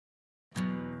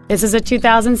This is a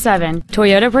 2007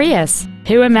 Toyota Prius.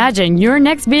 Who imagined your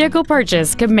next vehicle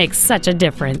purchase could make such a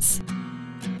difference?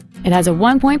 It has a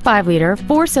 1.5-liter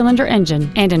four-cylinder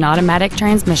engine and an automatic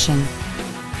transmission.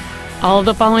 All of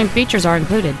the following features are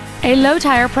included: a low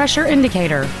tire pressure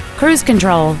indicator, cruise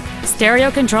control,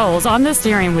 stereo controls on the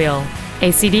steering wheel,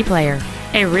 a CD player,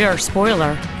 a rear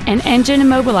spoiler, an engine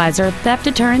immobilizer theft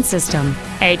deterrent system,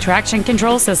 a traction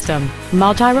control system,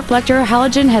 multi-reflector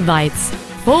halogen headlights,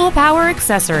 full power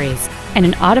accessories, and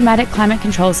an automatic climate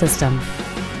control system.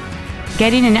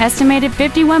 Getting an estimated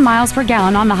 51 miles per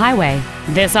gallon on the highway,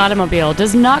 this automobile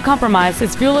does not compromise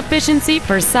its fuel efficiency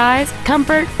for size,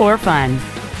 comfort, or fun.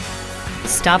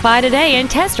 Stop by today and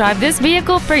test drive this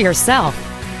vehicle for yourself.